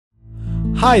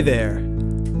Hi there,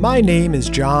 my name is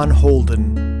John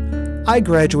Holden. I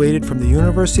graduated from the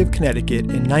University of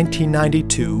Connecticut in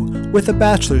 1992 with a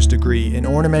bachelor's degree in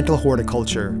ornamental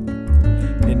horticulture.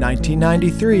 In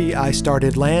 1993, I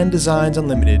started Land Designs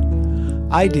Unlimited.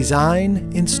 I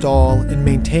design, install, and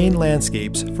maintain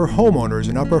landscapes for homeowners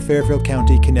in Upper Fairfield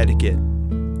County, Connecticut.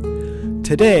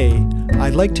 Today,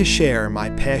 I'd like to share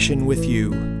my passion with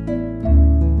you.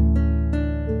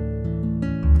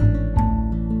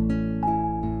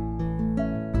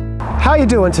 How you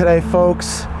doing today,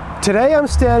 folks? Today I'm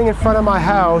standing in front of my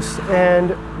house,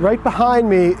 and right behind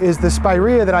me is the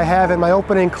spirea that I have in my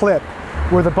opening clip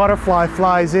where the butterfly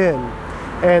flies in.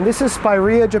 And this is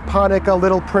Spirea japonica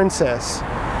Little Princess.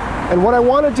 And what I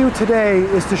want to do today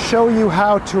is to show you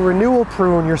how to renewal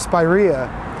prune your spirea.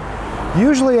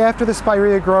 Usually after the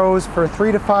spirea grows for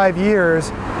 3 to 5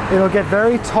 years, it'll get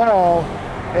very tall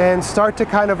and start to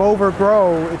kind of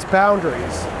overgrow its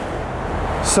boundaries.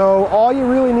 So all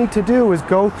you really need to do is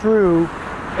go through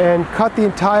and cut the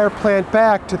entire plant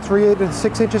back to 3 to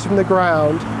 6 inches from the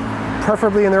ground,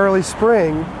 preferably in the early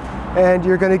spring, and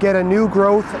you're going to get a new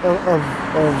growth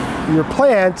of your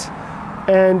plant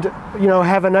and, you know,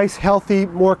 have a nice, healthy,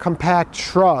 more compact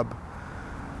shrub.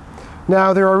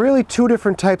 Now, there are really two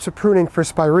different types of pruning for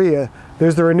spirea.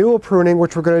 There's the renewal pruning,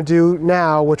 which we're going to do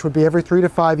now, which would be every 3 to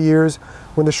 5 years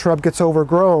when the shrub gets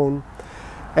overgrown.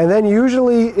 And then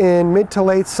usually in mid to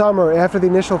late summer, after the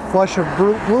initial flush of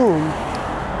bloom,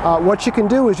 what you can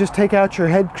do is just take out your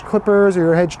hedge clippers or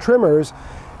your hedge trimmers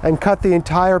and cut the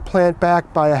entire plant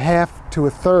back by a half to a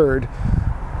third,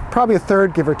 probably a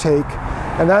third, give or take.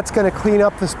 And that's going to clean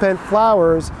up the spent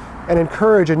flowers and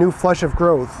encourage a new flush of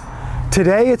growth.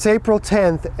 Today it's April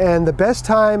 10th, and the best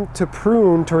time to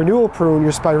renewal prune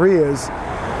your spireas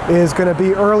is going to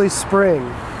be early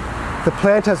spring. The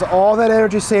plant has all that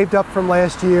energy saved up from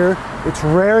last year. It's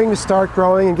raring to start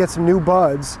growing and get some new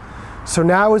buds. So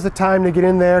now is the time to get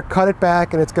in there, cut it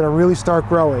back, and it's going to really start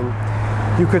growing.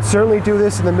 You could certainly do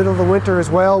this in the middle of the winter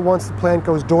as well once the plant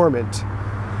goes dormant.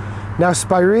 Now,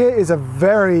 spirea is a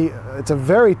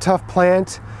very tough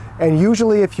plant, and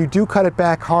usually if you do cut it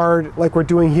back hard like we're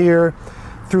doing here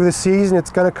through the season, it's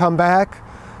going to come back.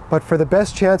 But for the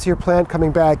best chance of your plant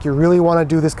coming back, you really want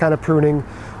to do this kind of pruning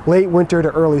late winter to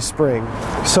early spring.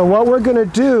 So what we're going to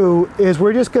do is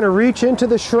we're just going to reach into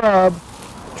the shrub,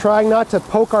 trying not to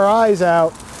poke our eyes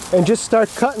out, and just start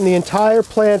cutting the entire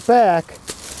plant back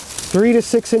 3 to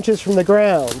 6 inches from the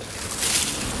ground.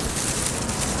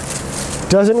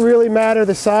 Doesn't really matter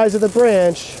the size of the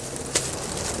branch.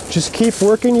 Just keep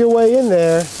working your way in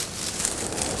there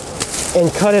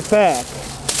and cut it back.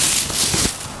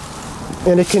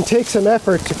 And it can take some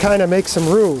effort to kind of make some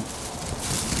room.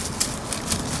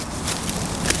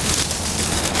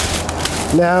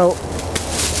 Now,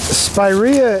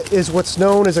 spirea is what's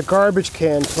known as a garbage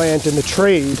can plant in the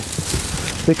trade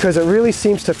because it really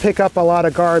seems to pick up a lot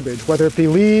of garbage, whether it be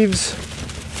leaves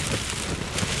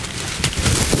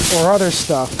or other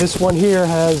stuff. This one here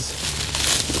has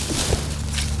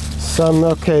some,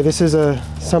 okay, this is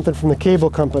something from the cable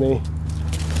company.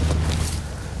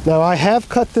 Now, I have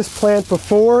cut this plant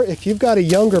before. If you've got a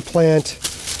younger plant,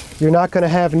 you're not going to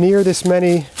have near this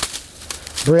many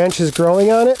branches growing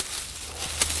on it.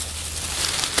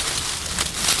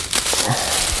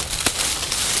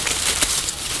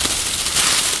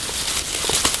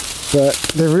 But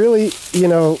they're really, you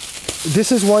know,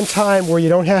 this is one time where you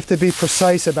don't have to be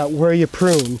precise about where you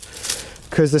prune,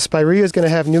 because the spirea is going to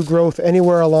have new growth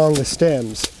anywhere along the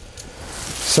stems.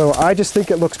 So I just think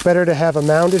it looks better to have a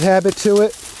mounded habit to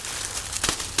it.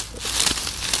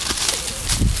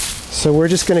 So we're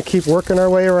just going to keep working our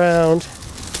way around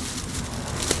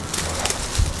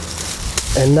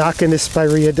and knocking this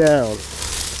spirea down.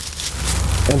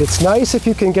 And it's nice if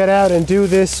you can get out and do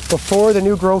this before the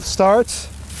new growth starts,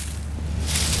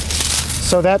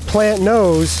 so that plant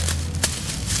knows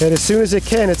that as soon as it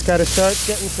can, it's got to start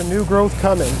getting some new growth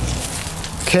coming.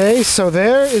 Okay, so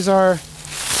there is our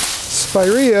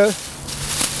spirea.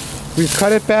 We've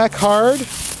cut it back hard.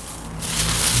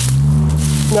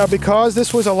 Now, because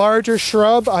this was a larger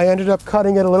shrub, I ended up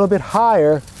cutting it a little bit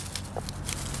higher.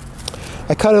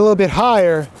 I cut it a little bit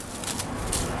higher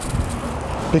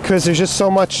because there's just so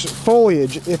much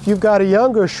foliage. If you've got a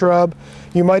younger shrub,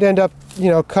 you might end up, you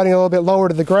know, cutting a little bit lower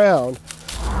to the ground.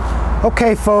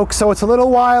 Okay, folks, so it's a little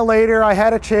while later. I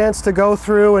had a chance to go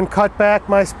through and cut back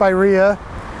my spirea.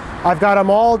 I've got them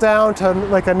all down to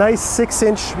like a nice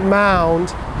 6-inch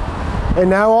mound. And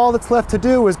now all that's left to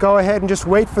do is go ahead and just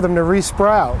wait for them to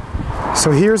resprout.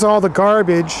 So here's all the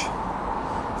garbage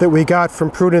that we got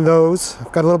from pruning those.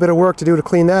 I've got a little bit of work to do to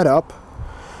clean that up.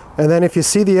 And then if you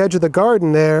see the edge of the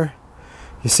garden there,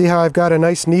 You see how I've got a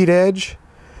nice neat edge?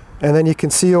 And then you can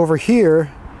see over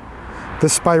here, the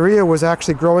spirea was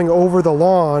actually growing over the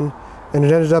lawn, and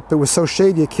it ended up, it was so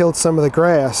shady it killed some of the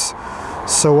grass.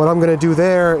 So what I'm going to do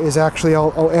there is actually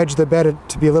I'll edge the bed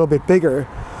to be a little bit bigger,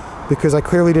 because I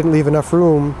clearly didn't leave enough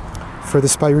room for the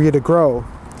spirea to grow.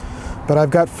 But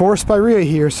I've got 4 spirea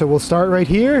here, so we'll start right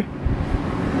here.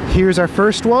 Here's our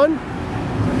first one.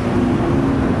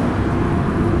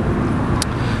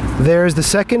 There's the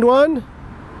second one.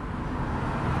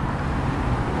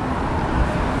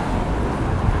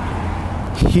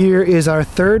 Here is our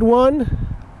third one.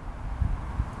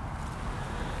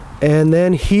 And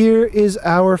then here is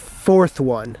our fourth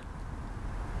one.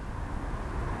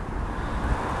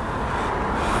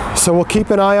 So we'll keep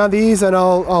an eye on these, and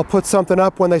I'll put something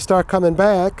up when they start coming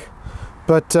back.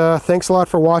 But thanks a lot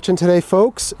for watching today,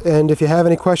 folks. And if you have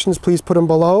any questions, please put them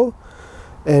below.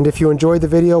 And if you enjoyed the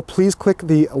video, please click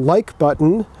the like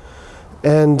button.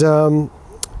 And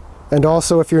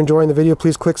also, if you're enjoying the video,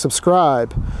 please click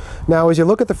subscribe. Now, as you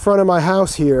look at the front of my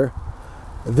house here,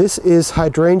 this is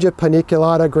Hydrangea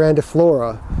paniculata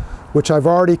grandiflora, which I've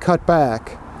already cut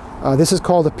back. This is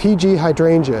called a PG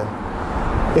hydrangea.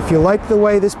 If you like the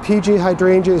way this PG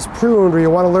hydrangea is pruned, or you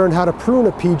want to learn how to prune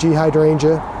a PG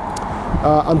hydrangea,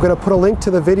 I'm going to put a link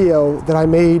to the video that I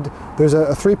made. There's a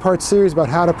 3-part series about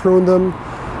how to prune them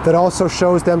that also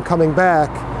shows them coming back.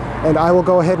 And I will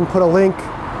go ahead and put a link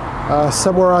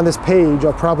somewhere on this page.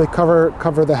 I'll probably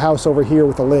cover the house over here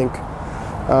with a link,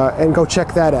 and go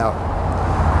check that out.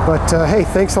 But hey,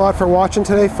 thanks a lot for watching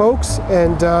today, folks,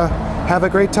 and have a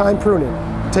great time pruning.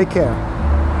 Take care.